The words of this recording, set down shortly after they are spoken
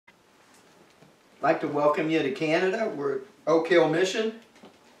I'd like to welcome you to Canada. We're at Oak Hill Mission.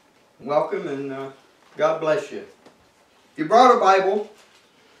 Welcome, and God bless you. If you brought a Bible,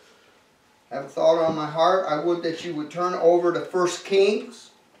 have a thought on my heart, I would that you would turn over to 1 Kings,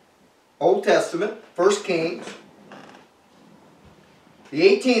 Old Testament, 1 Kings, the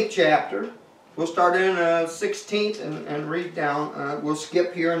 18th chapter. We'll start in 16th and read down. We'll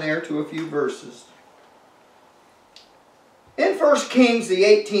skip here and there to a few verses. In 1 Kings, the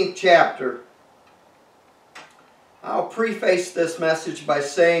 18th chapter, I'll preface this message by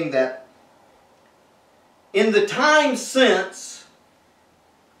saying that in the time since,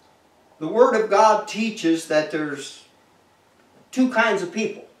 the Word of God teaches that there's two kinds of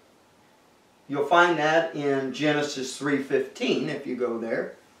people. You'll find that in Genesis 3:15 if you go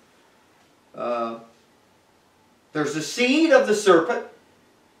there. There's the seed of the serpent,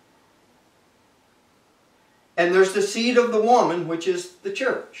 and there's the seed of the woman, which is the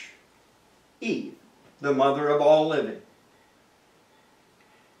church, Eve, the mother of all living.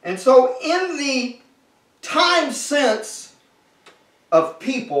 And so in the time sense of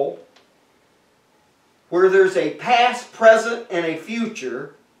people, where there's a past, present, and a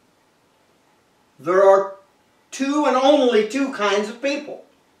future, there are two and only two kinds of people.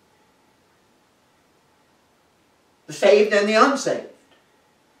 The saved and the unsaved.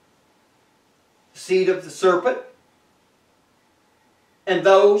 The seed of the serpent, and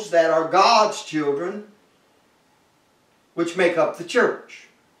those that are God's children, which make up the church.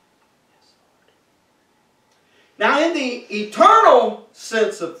 Now in the eternal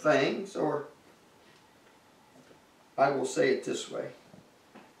sense of things, or I will say it this way.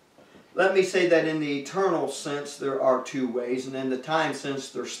 Let me say that in the eternal sense there are two ways, and in the time sense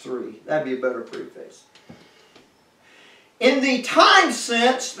there's three. That'd be a better preface. In the time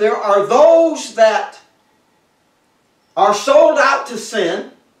sense, there are those that are sold out to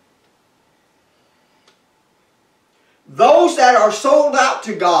sin, those that are sold out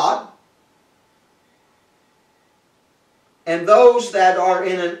to God, and those that are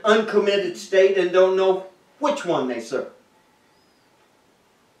in an uncommitted state and don't know which one they serve.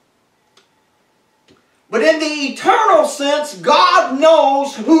 But in the eternal sense, God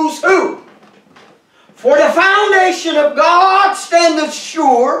knows who's who. For the foundation of God standeth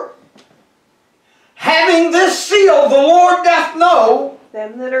sure, having this seal, the Lord doth know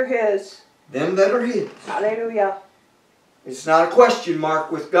them that are His. Them that are His. Hallelujah. It's not a question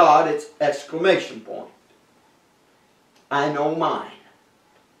mark with God, it's exclamation point. I know mine.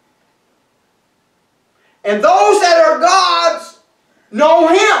 And those that are God's know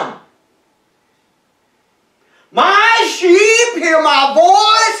Him. My sheep hear my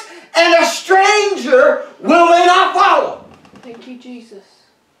voice, and a stranger will they not follow. Thank you, Jesus.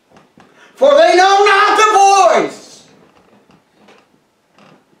 For they know not the voice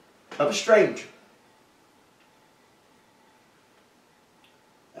of a stranger.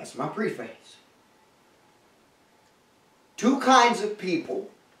 That's my preface. Two kinds of people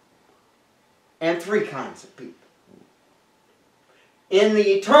and three kinds of people. In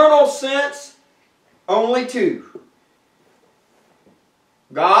the eternal sense, only two.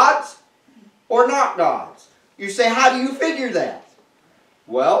 God's or not God's. You say, how do you figure that?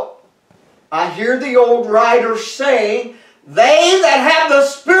 Well, I hear the old writers saying, they that have the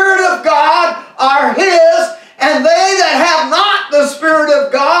Spirit of God are His, and they that have not the Spirit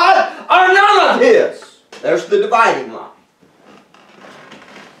of God are none of His. There's the dividing line.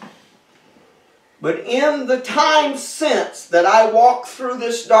 But in the time since that I walk through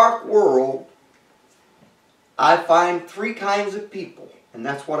this dark world, I find three kinds of people. And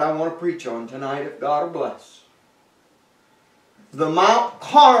that's what I want to preach on tonight, if God will bless. The Mount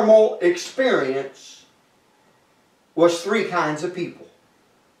Carmel experience was three kinds of people.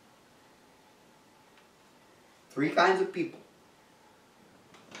 Three kinds of people.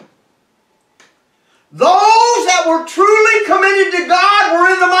 Those that were truly committed to God were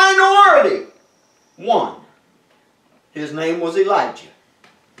in the minority. One. His name was Elijah.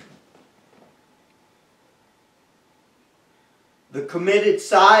 The committed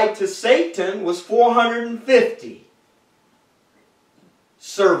side to Satan was 450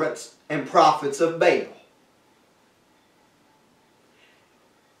 servants and prophets of Baal.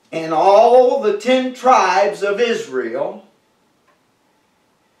 And all the 10 tribes of Israel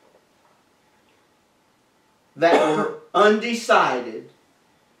that were undecided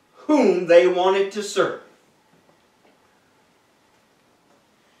whom they wanted to serve.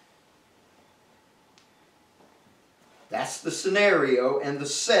 That's the scenario and the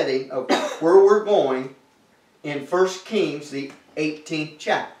setting of where we're going in 1 Kings, the 18th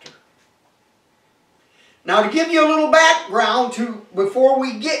chapter. Now, to give you a little background to before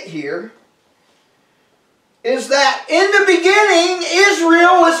we get here, is that in the beginning,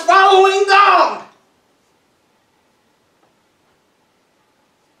 Israel was following God.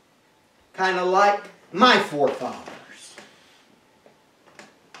 Kind of like my forefathers.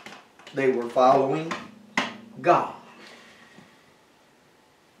 They were following God.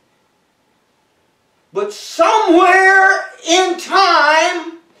 But somewhere in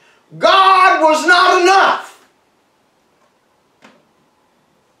time, God was not enough.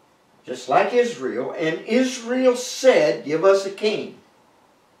 Just like Israel. And Israel said, give us a king.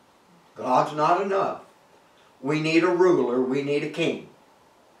 God's not enough. We need a ruler. We need a king.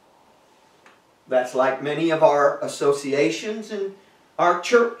 That's like many of our associations and our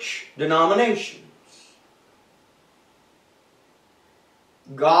church denominations.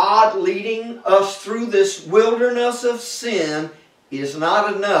 God leading us through this wilderness of sin is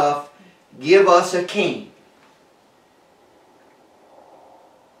not enough. Give us a king.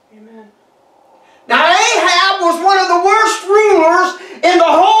 Amen. Now Ahab was one of the worst rulers in the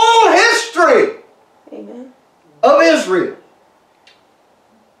whole history Amen. of Israel.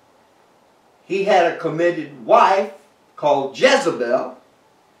 He had a committed wife called Jezebel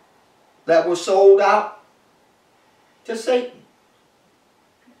that was sold out to Satan.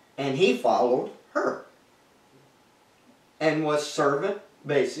 And he followed her. And was servant,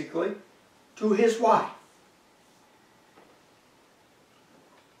 basically, to his wife.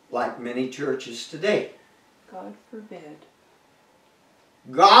 Like many churches today. God forbid.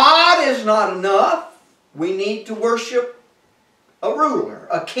 God is not enough. We need to worship a ruler,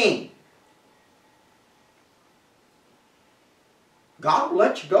 a king. God will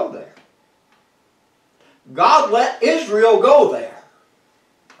let you go there. God let Israel go there.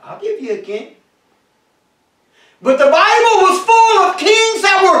 I'll give you a king. But the Bible was full of kings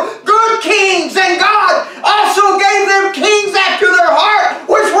that were good kings, and God also gave them kings after their heart,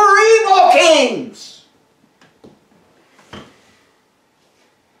 which were evil kings.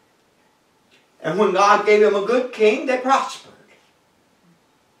 And when God gave them a good king, they prospered.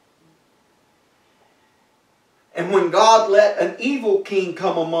 And when God let an evil king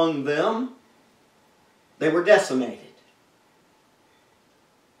come among them, they were decimated.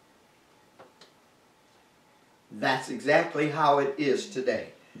 That's exactly how it is today.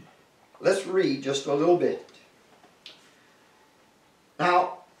 Let's read just a little bit.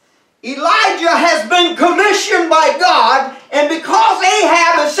 Now, Elijah has been commissioned by God, and because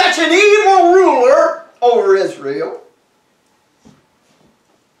Ahab is such an evil ruler over Israel,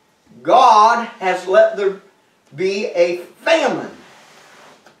 God has let there be a famine.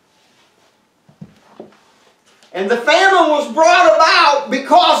 And the famine was brought about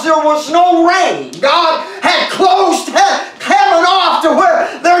because there was no rain. God had closed heaven off to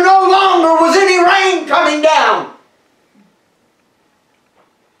where there no longer was any rain coming down.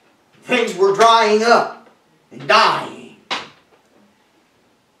 Things were drying up and dying.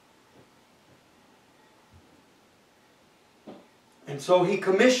 And so he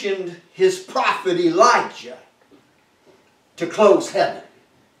commissioned his prophet Elijah to close heaven.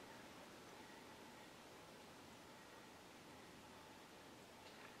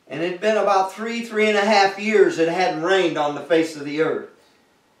 And it had been about 3.5 years it hadn't rained on the face of the earth.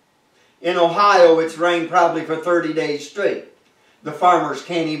 In Ohio, it's rained probably for 30 days straight. The farmers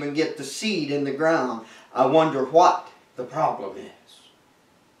can't even get the seed in the ground. I wonder what the problem is.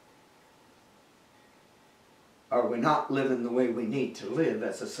 Are we not living the way we need to live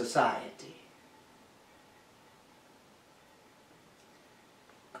as a society?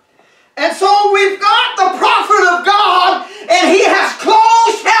 And so we've got the prophet of God, and he has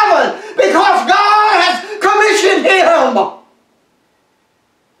closed heaven because God has commissioned him.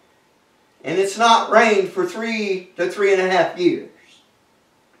 And it's not rained for 3 to 3.5 years.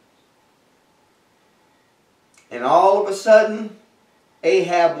 And all of a sudden,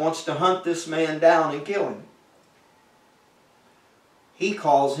 Ahab wants to hunt this man down and kill him. He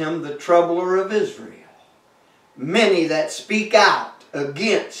calls him the troubler of Israel. Many that speak out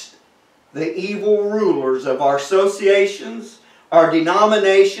against the evil rulers of our associations, our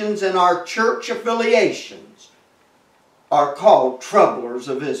denominations, and our church affiliations are called troublers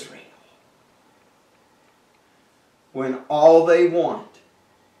of Israel. When all they want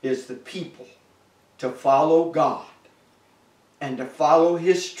is the people to follow God and to follow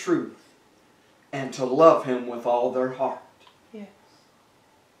His truth and to love Him with all their heart. Yes.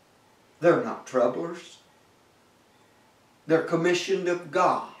 They're not troublers. They're commissioned of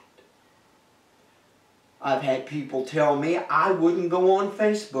God. I've had people tell me I wouldn't go on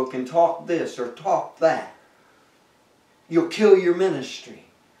Facebook and talk this or talk that. You'll kill your ministry.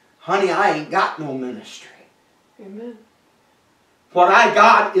 Honey, I ain't got no ministry. Amen. What I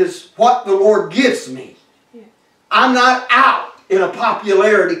got is what the Lord gives me. Yes. I'm not out in a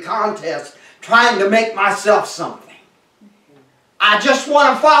popularity contest trying to make myself something. I just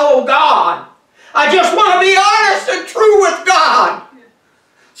want to follow God. I just want to be honest and true with God.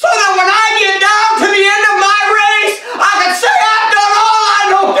 So that when I get down to the end of my race, I can say I've done all I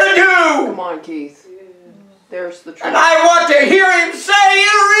know to do. Come on, Keith. There's the truth. And I want to hear Him say,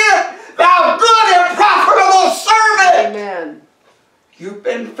 enter in, thou good and profitable servant. Amen. You've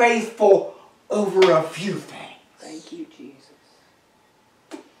been faithful over a few things. Thank you, Jesus.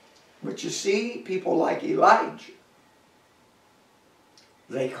 But you see, people like Elijah,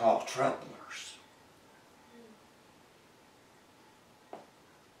 they call troublers.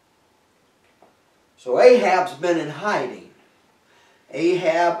 So Ahab's been in hiding.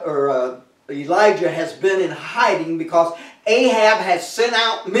 Elijah has been in hiding because Ahab has sent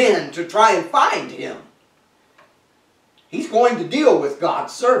out men to try and find him. He's going to deal with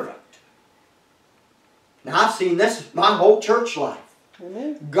God's servant. Now I've seen this my whole church life.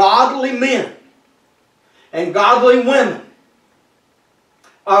 Amen. Godly men and godly women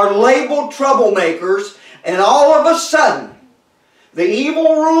are labeled troublemakers, and all of a sudden the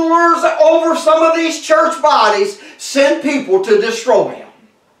evil rulers over some of these church bodies send people to destroy them.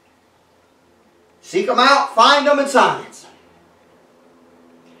 Seek them out, find them, and silence them.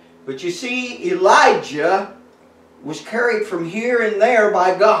 But you see, Elijah was carried from here and there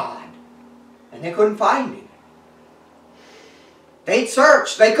by God, and they couldn't find him. They'd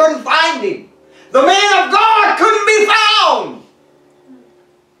searched, they couldn't find him. The man of God couldn't be found.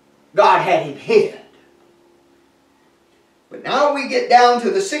 God had him hid. But now we get down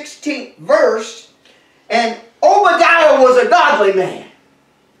to the 16th verse, and Obadiah was a godly man.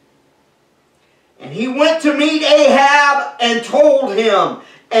 And he went to meet Ahab and told him,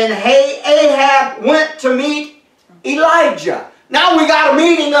 and Ahab went to meet Elijah. Now we got a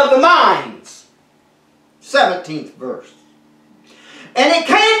meeting of the minds. 17th verse. And it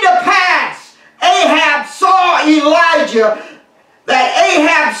came to pass, Ahab saw Elijah, that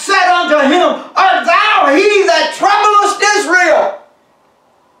Ahab said unto him, art thou he that troublest Israel?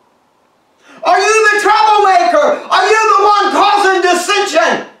 Are you the troublemaker? Are you the one causing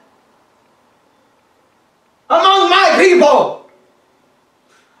dissension among my people?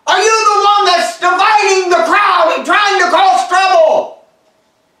 Are you the one that's dividing the crowd and trying to cause trouble?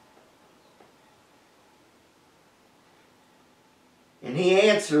 And he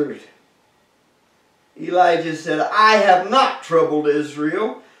answered, Elijah said, I have not troubled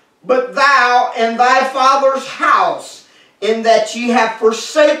Israel, but thou and thy father's house, in that ye have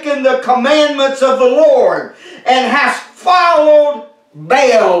forsaken the commandments of the Lord, and hast followed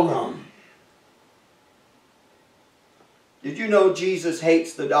Baalim. Did you know Jesus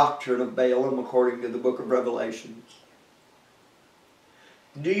hates the doctrine of Baalim according to the book of Revelations?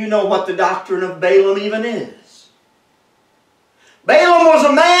 Do you know what the doctrine of Balaam even is? Balaam was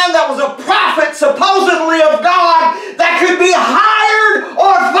a man that was a prophet supposedly of God that could be hired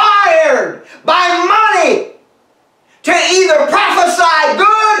or fired by money to either prophesy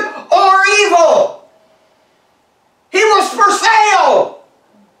good or evil. He was for sale.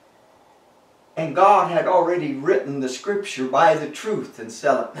 And God had already written the scripture, buy the truth and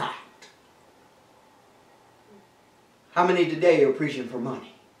sell it not. How many today are preaching for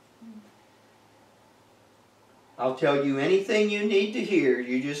money? I'll tell you anything you need to hear.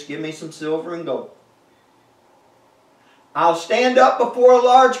 You just give me some silver and gold. I'll stand up before a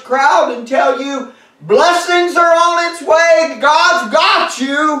large crowd and tell you blessings are on its way. God's got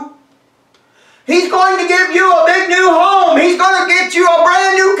you. He's going to give you a big new home. He's going to get you a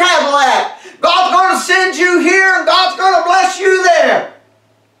brand new Cadillac. God's going to send you here and God's going to bless you there.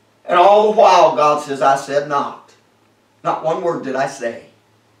 And all the while God says, I said not. Not one word did I say.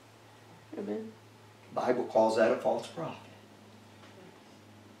 Amen. The Bible calls that a false prophet.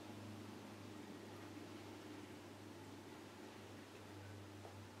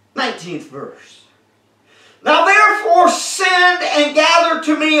 Nineteenth verse. Now therefore send and gather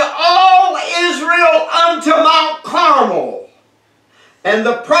to me all Israel unto Mount Carmel, and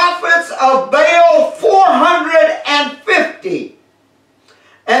the prophets of Baal 450,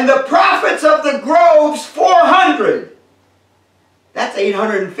 and the prophets of the groves 400. That's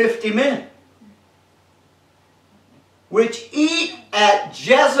 850 men. Which eat at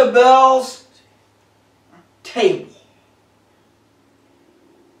Jezebel's table.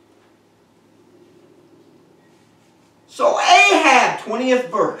 So Ahab, 20th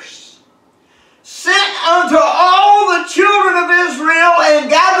verse, sent unto all the children of Israel and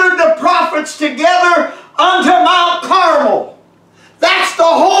gathered the prophets together unto Mount Carmel. That's the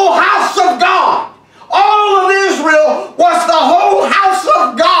whole house of God. All of Israel was the whole house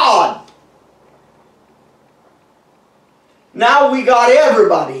of God. Now we got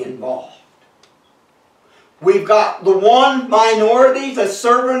everybody involved. We've got the one minority, the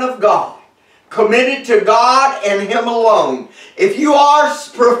servant of God, committed to God and Him alone. If you are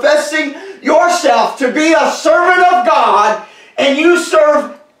professing yourself to be a servant of God and you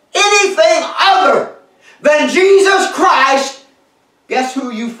serve anything other than Jesus Christ, guess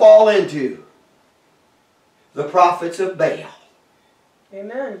who you fall into? The prophets of Baal.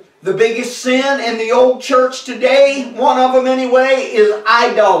 Amen. The biggest sin in the old church today, one of them anyway, is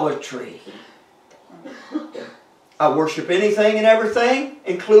idolatry. I worship anything and everything,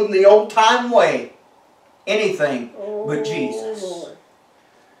 including the old-time way. Anything but Jesus. Lord.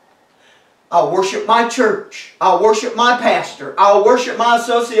 I'll worship my church. I'll worship my pastor. I'll worship my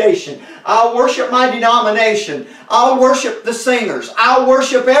association. I'll worship my denomination. I'll worship the singers. I'll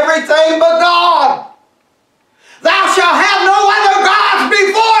worship everything but God. Thou shalt have no other gods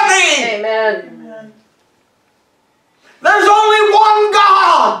before thee. Amen. There's only one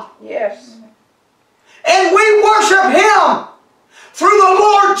God. Yes. And we worship Him through the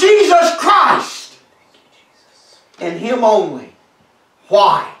Lord Jesus Christ. And Him only.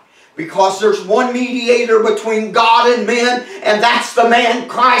 Why? Because there's one mediator between God and men, and that's the man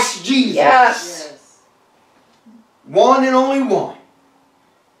Christ Jesus. Yes. One and only one.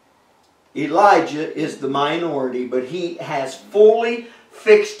 Elijah is the minority, but he has fully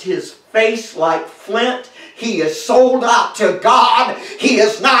fixed his face like flint. He is sold out to God. He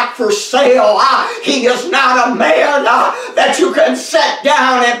is not for sale. He is not a man that you can set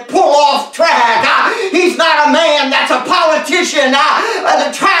down and pull off track. He's not a man that's a politician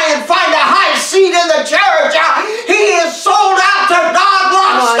to try and find a high seat in the church. He is sold out to God,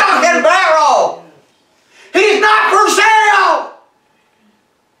 lock, stock, and barrel. He's not for sale.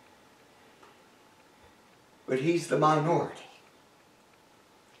 But he's the minority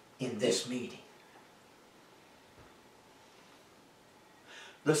in this meeting.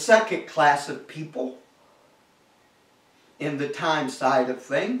 The second class of people in the time side of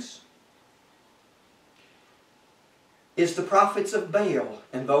things is the prophets of Baal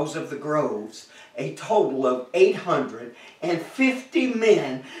and those of the groves, a total of 850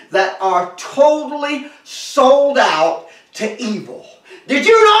 men that are totally sold out to evil. Did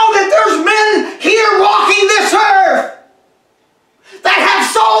you know that there's men here walking this earth that have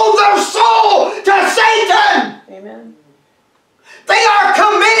sold their soul to Satan? Amen. They are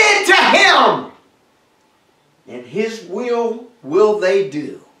committed to Him. And His will they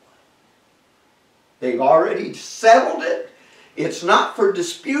do. They've already settled it. It's not for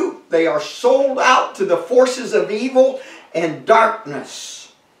dispute. They are sold out to the forces of evil and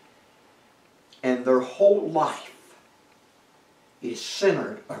darkness. And their whole life is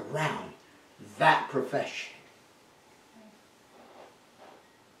centered around that profession.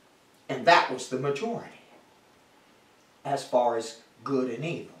 And that was the majority as far as good and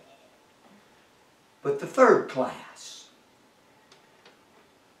evil. But the third class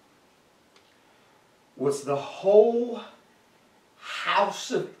was the whole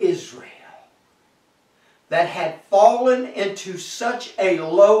house of Israel that had fallen into such a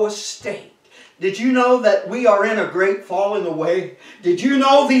low estate. Did you know that we are in a great falling away? Did you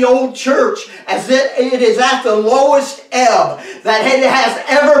know the old church, as it is at the lowest ebb that it has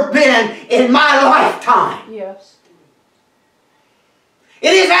ever been in my lifetime? Yes.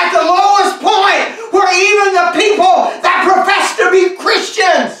 It is at the lowest point where even the people that profess to be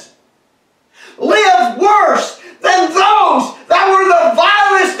Christians live worse than those that were the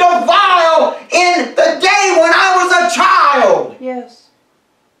vilest of vile in the day when I was a child. Yes.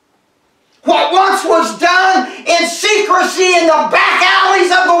 What once was done in secrecy in the back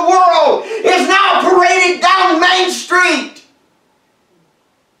alleys of the world is now paraded down Main Street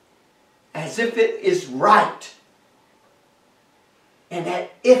as if it is right. And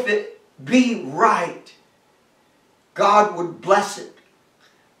that if it be right, God would bless it.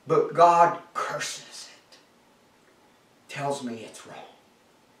 But God curses it. Tells me it's wrong.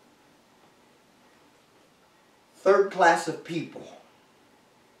 Third class of people.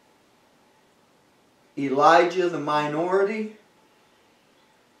 Elijah, the minority,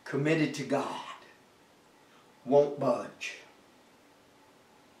 committed to God. Won't budge.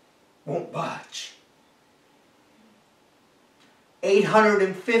 Won't budge.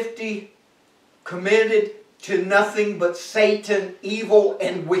 850 committed to nothing but Satan, evil,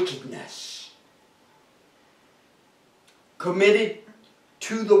 and wickedness. Committed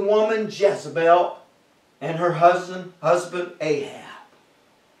to the woman Jezebel and her husband Ahab.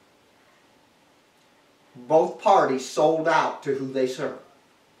 Both parties sold out to who they serve.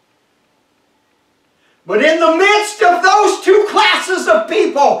 But in the midst of those two classes of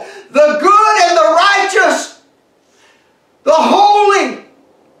people, the good and the righteous, the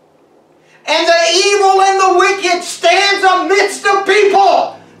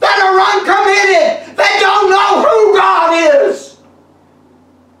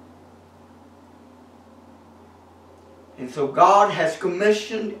And so God has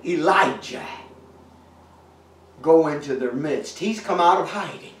commissioned Elijah go into their midst. He's come out of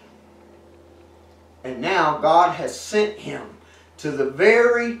hiding. And now God has sent him to the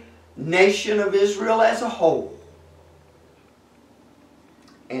very nation of Israel as a whole.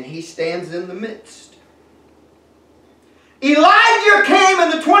 And he stands in the midst. Elijah came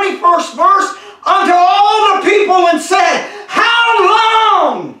in the 21st verse unto all the people and said, how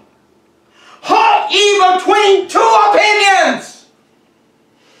long halt ye between two opinions?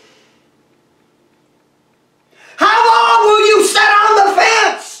 How long will you sit on the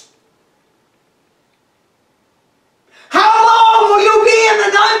fence? How long will you be in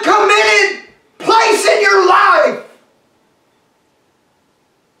an uncommitted place in your life?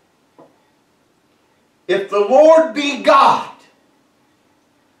 If the Lord be God,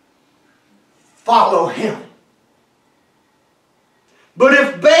 follow Him. But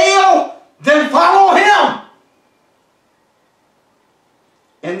if Baal, then follow him.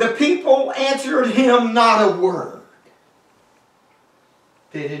 And the people answered him not a word.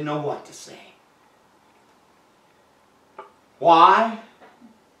 They didn't know what to say. Why?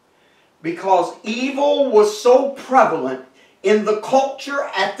 Because evil was so prevalent in the culture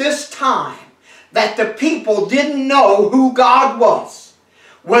at this time that the people didn't know who God was.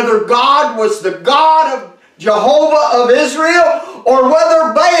 Whether God was the God of Jehovah of Israel or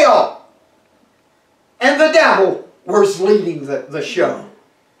whether Baal and the devil was leading the show.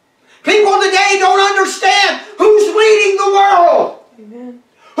 People today don't understand who's leading the world. Amen.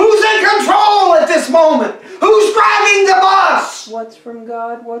 Who's in control at this moment? Who's driving the bus? What's from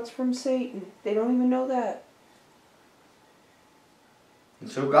God, what's from Satan? They don't even know that.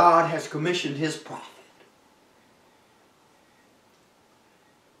 And so God has commissioned His prophet.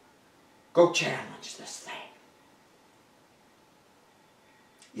 Go challenge this thing.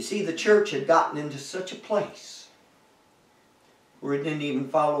 You see, the church had gotten into such a place where it didn't even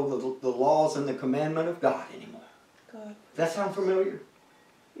follow the laws and the commandment of God anymore. God. Does that sound familiar?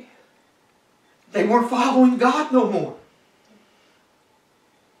 Yeah. They weren't following God no more.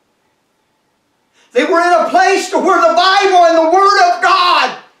 They were in a place to where the Bible and the Word of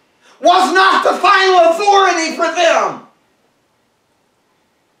God was not the final authority for them.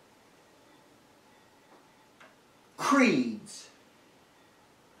 Creeds,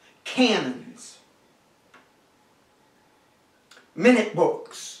 canons, minute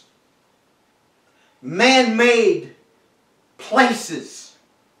books, man-made places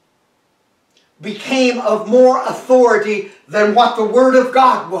became of more authority than what the Word of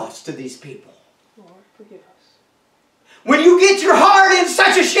God was to these people. Lord, forgive us. When you get your heart in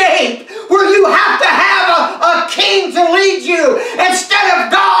such a shape where you have to have a king to lead you instead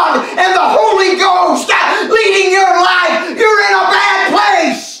of God and the Holy Ghost leading your life, you're in a bad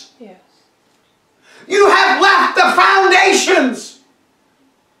place. Yes. You have left the foundations.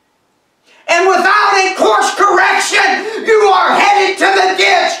 And without a course correction, you are headed to the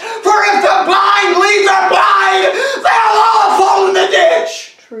ditch. For if the blind lead the blind, they'll all fall in the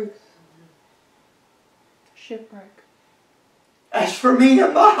ditch. Truth. Shipwreck. As for me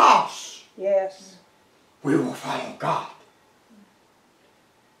and my house, Yes. we will follow God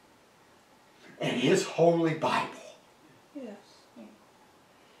and His holy Bible. Yes.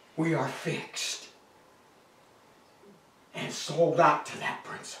 We are fixed and sold out to that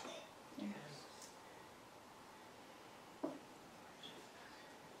principle. Yes.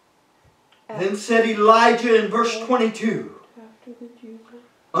 Then said Elijah in verse 22, After the Jews.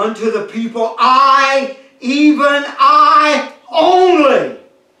 unto the people, I, even I only,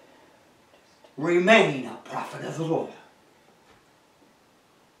 remain a prophet of the Lord.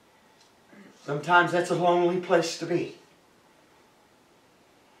 Sometimes that's a lonely place to be.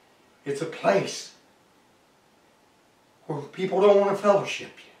 It's a place where people don't want to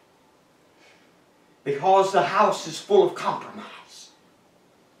fellowship you because the house is full of compromise.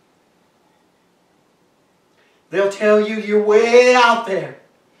 They'll tell you you're way out there.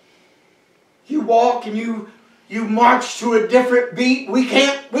 You walk and you march to a different beat. We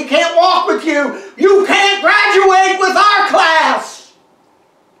can't walk with you. You can't graduate with our class.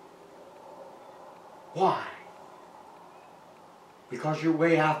 Why? Because you're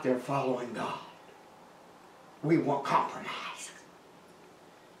way out there following God. We want compromise.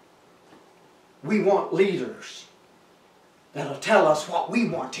 We want leaders that'll tell us what we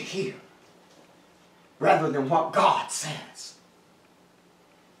want to hear rather than what God says.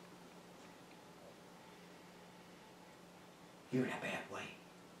 You're in a bad way.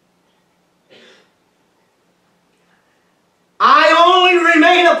 I only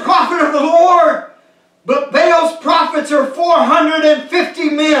remain a prophet of the Lord, but Baal's prophets are 450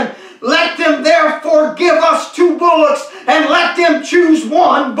 men. Let them therefore give us 2 bullocks and let them choose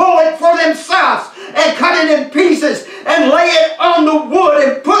one bullock for themselves, and cut it in pieces, and lay it on the wood,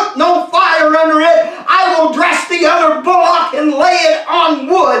 and put no fire under it. I will dress the other bullock and lay it on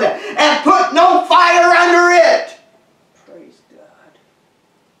wood, and put no fire under it. Praise God.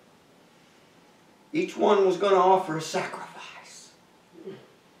 Each one was going to offer a sacrifice.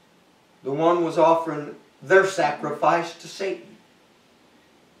 The one was offering their sacrifice to Satan.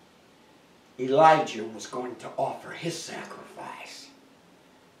 Elijah was going to offer his sacrifice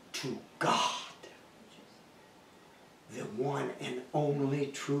to God, the one and only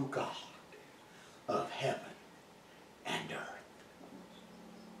true God of heaven and earth.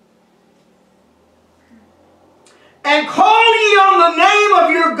 And call ye on the name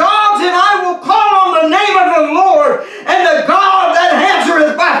of your gods, and I will call on the name of the Lord, and the God that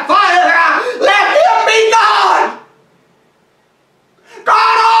answereth by fire, let him be God.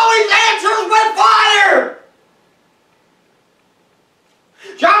 God always answers with fire.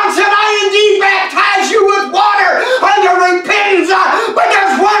 John said, I indeed baptize you with water unto repentance, but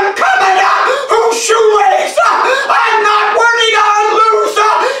there's one coming whose shoelace I'm not worthy to unloose.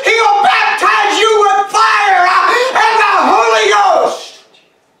 He'll baptize you with fire and the Holy Ghost.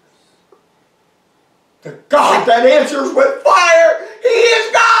 The God that answers with fire, He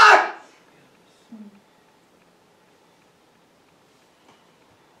is God.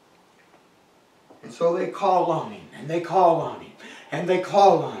 And so they call on Him, and they call on Him, and they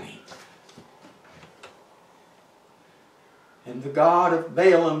call on Him. And the God of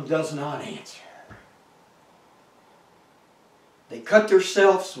Balaam does not answer. They cut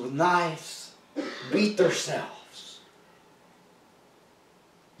themselves with knives, beat themselves.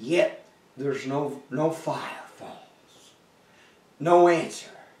 Yet there's no fire falls. No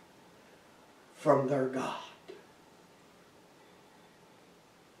answer from their God.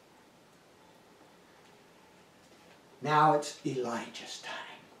 Now it's Elijah's time.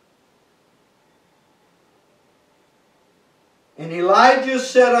 And Elijah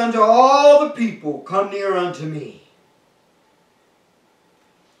said unto all the people, come near unto me.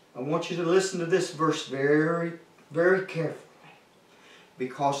 I want you to listen to this verse very, very carefully,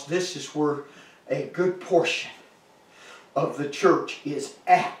 because this is where a good portion of the church is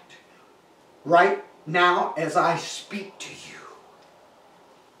at right now as I speak to you.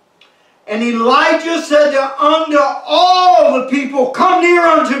 And Elijah said unto all the people, come near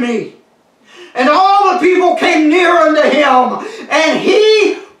unto me. And all the people came near unto him, and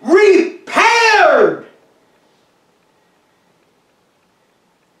he repaired.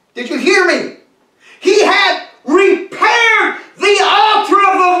 Did you hear me? He had repaired the altar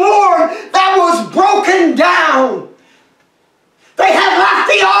of the Lord that was broken down. They had left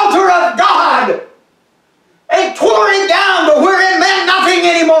the altar of God and tore it down to where it meant nothing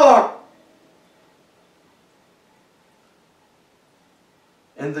anymore.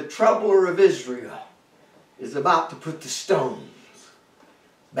 And the troubler of Israel is about to put the stones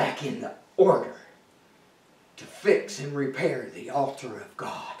back in the order to fix and repair the altar of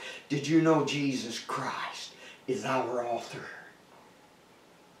God. Did you know Jesus Christ is our altar?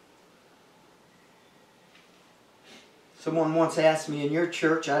 Someone once asked me, in your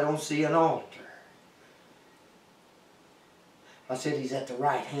church I don't see an altar. I said, he's at the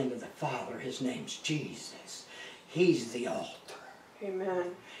right hand of the Father. His name's Jesus. He's the altar.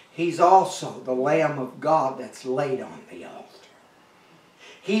 Amen. He's also the Lamb of God that's laid on the altar.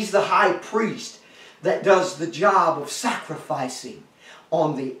 He's the high priest that does the job of sacrificing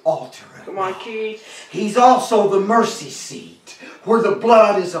on the altar of Come on, God. Keith. He's also the mercy seat where the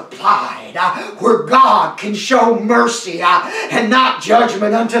blood is applied, where God can show mercy and not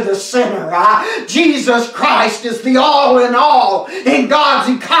judgment unto the sinner. Jesus Christ is the all in all in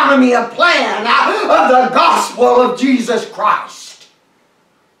God's economy and plan of the gospel of Jesus Christ.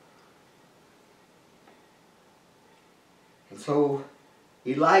 And so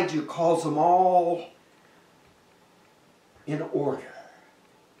Elijah calls them all in order.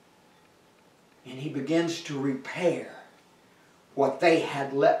 And he begins to repair what they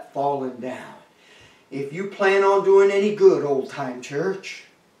had let fallen down. If you plan on doing any good, old-time church,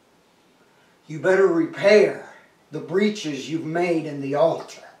 you better repair the breaches you've made in the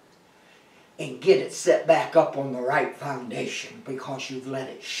altar and get it set back up on the right foundation, because you've let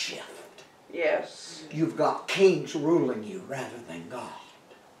it shift. Yes. You've got kings ruling you rather than God.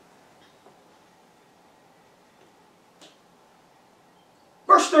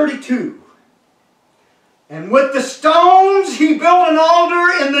 Verse 32. And with the stones he built an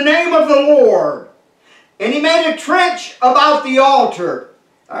altar in the name of the Lord. And he made a trench about the altar.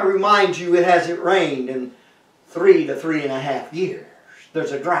 I remind you, it hasn't rained in 3 to 3.5 years.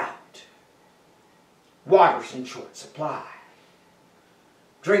 There's a drought. Water's in short supply.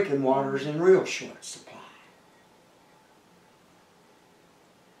 Drinking water's in real short supply.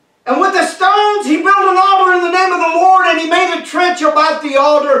 And with the stones he built an altar in the name of the Lord, and he made a trench about the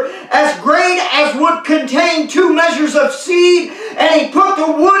altar as great as would contain 2 measures of seed, and he put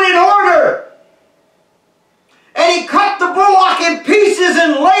the wood in order. And he cut the bullock in pieces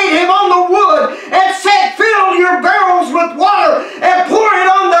and laid him on the wood and said, "Fill your barrels with water and pour it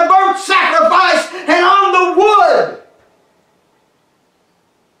on the burnt sacrifice and on the wood."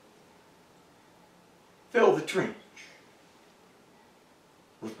 Fill the trench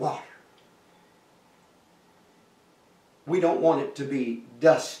with water. We don't want it to be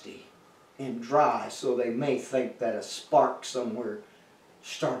dusty and dry so they may think that a spark somewhere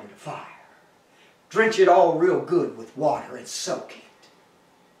started a fire. Drench it all real good with water and soak it.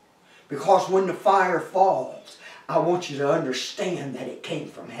 Because when the fire falls, I want you to understand that it came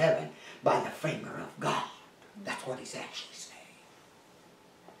from heaven by the finger of God. That's what he's actually saying.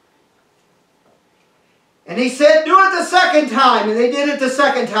 And he said, "Do it the second time," and they did it the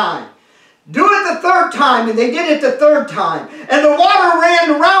second time. "Do it the third time," and they did it the third time. And the water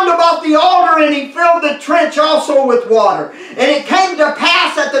ran round about the altar, and he filled the trench also with water. And it came to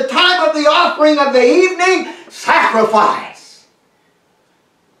pass at the time of the offering of the evening sacrifice,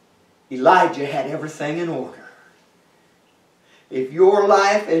 Elijah had everything in order. If your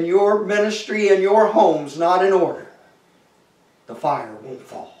life and your ministry and your home's not in order, the fire won't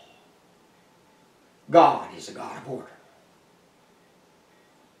fall. God is a God of order.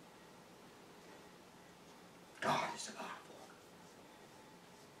 God is a God of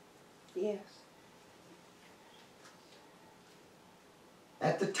order. Yes.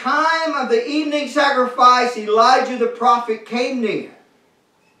 At the time of the evening sacrifice, Elijah the prophet came near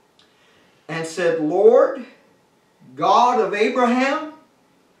and said, "Lord, God of Abraham,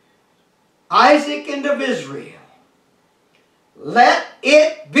 Isaac, and of Israel, let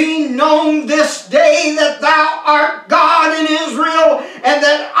it be known this day that thou art God in Israel, and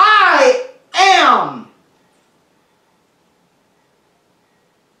that I am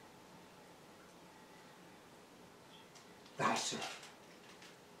thy servant.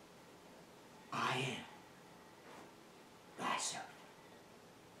 I am thy servant.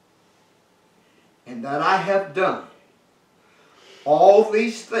 And that I have done all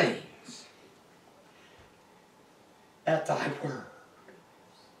these things at thy word.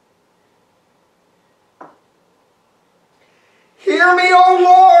 Hear me, O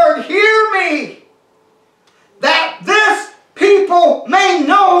Lord, hear me, that this people may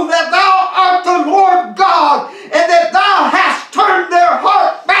know that thou art the Lord God, and that thou hast turned their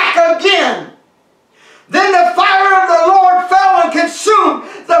heart back again." Then the fire of the Lord fell and consumed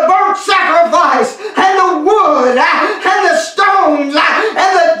the burnt sacrifice, and the wood, and the stones,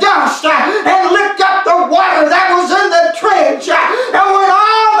 and the dust, and licked up the water that was in the trench. And when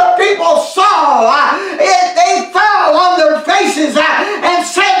all the people saw it, they fell on their faces and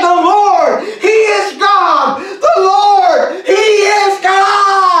said, "The Lord, He is God! The Lord, He is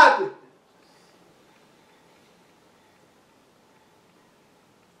God!"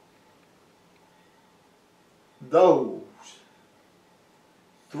 Those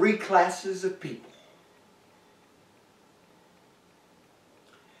 3 classes of people.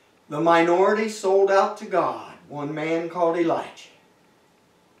 The minority sold out to God, one man called Elijah.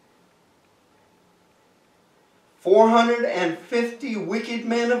 450 wicked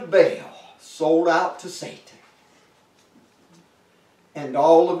men of Baal sold out to Satan. And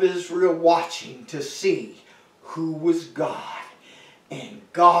all of Israel watching to see who was God. And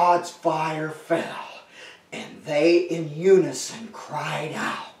God's fire fell. And they in unison cried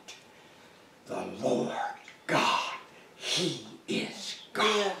out, "The Lord God, He is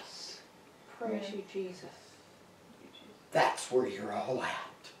God." Yes. Praise you, Jesus. That's where you're all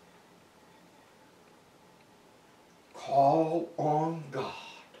at. Call on God.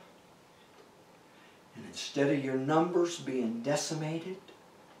 And instead of your numbers being decimated,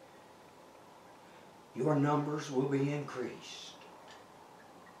 your numbers will be increased.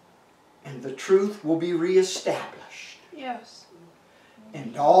 And the truth will be reestablished. Yes.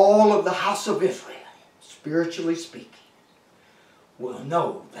 And all of the house of Israel, spiritually speaking, will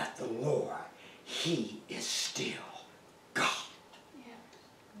know that the Lord, He is still God. Yes.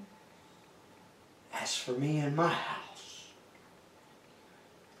 As for me and my house,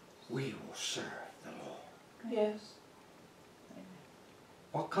 we will serve the Lord. Yes.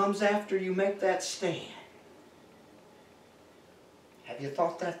 What comes after you make that stand? Have you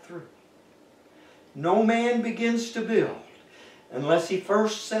thought that through? No man begins to build unless he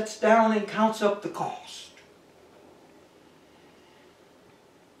first sits down and counts up the cost.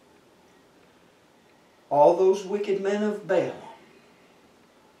 all those wicked men of Balaam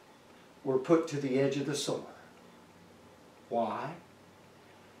were put to the edge of the sword. Why?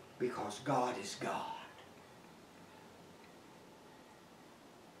 Because God is God.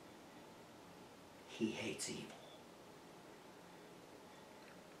 He hates evil.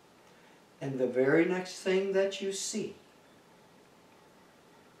 And the very next thing that you see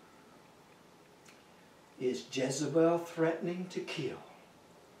is Jezebel threatening to kill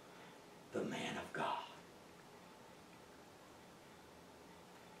the man of God.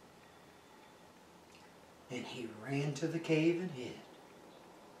 And he ran to the cave and hid.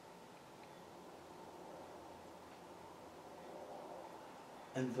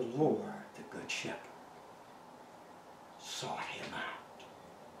 And the Lord, the Good Shepherd, sought him out.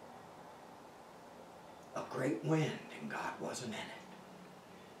 A great wind, and God wasn't in it.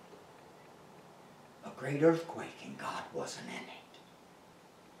 A great earthquake, and God wasn't in it.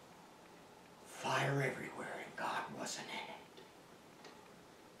 Fire everywhere, and God wasn't in it.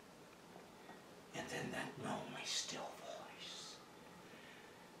 And then that lonely, still voice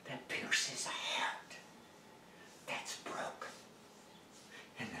that pierces a heart that's broken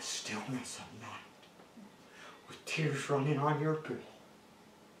in the stillness of night, with tears running on your pillow.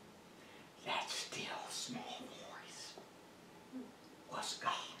 That still, small voice was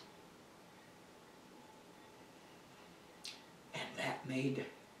God. And that made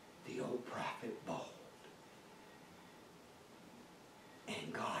the old prophet bold.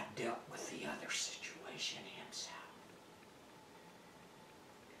 And God dealt with the other situation himself.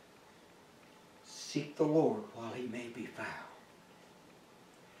 Seek the Lord while he may be found.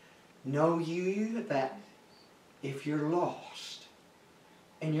 Know ye that if you're lost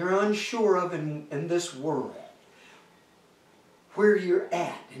and you're unsure of in this world where you're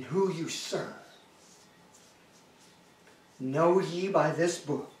at and who you serve, know ye by this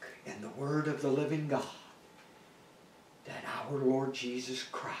book and the word of the living God that our Lord Jesus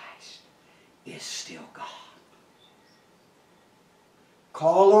Christ is still God.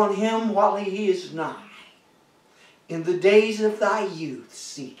 Call on him while he is nigh. In the days of thy youth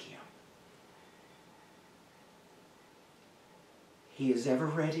seek him. He is ever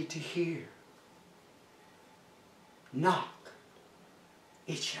ready to hear. Knock,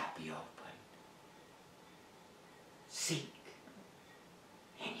 it shall be opened. Seek,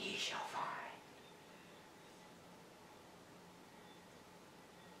 and ye shall find.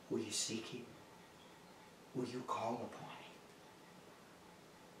 Will you seek him? Will you call upon him?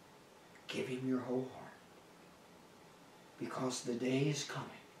 Give him your whole heart. Because the day is coming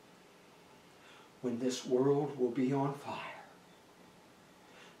when this world will be on fire.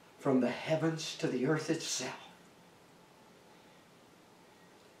 From the heavens to the earth itself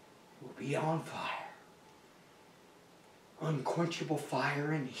will be on fire. Unquenchable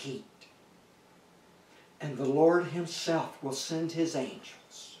fire and heat. And the Lord himself will send his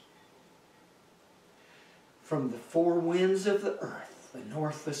angels from the four winds of the earth, the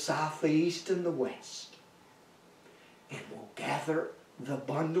north, the south, the east, and the west, and will gather the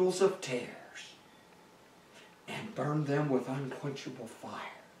bundles of tares and burn them with unquenchable fire.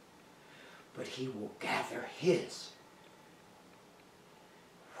 But he will gather his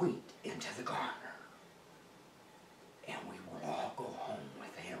wheat into the garner, and we will all go home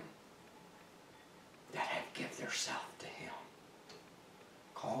with him that have given theirself to him.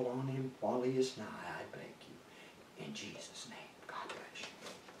 Call on him while he is nigh, I beg you, in Jesus' name.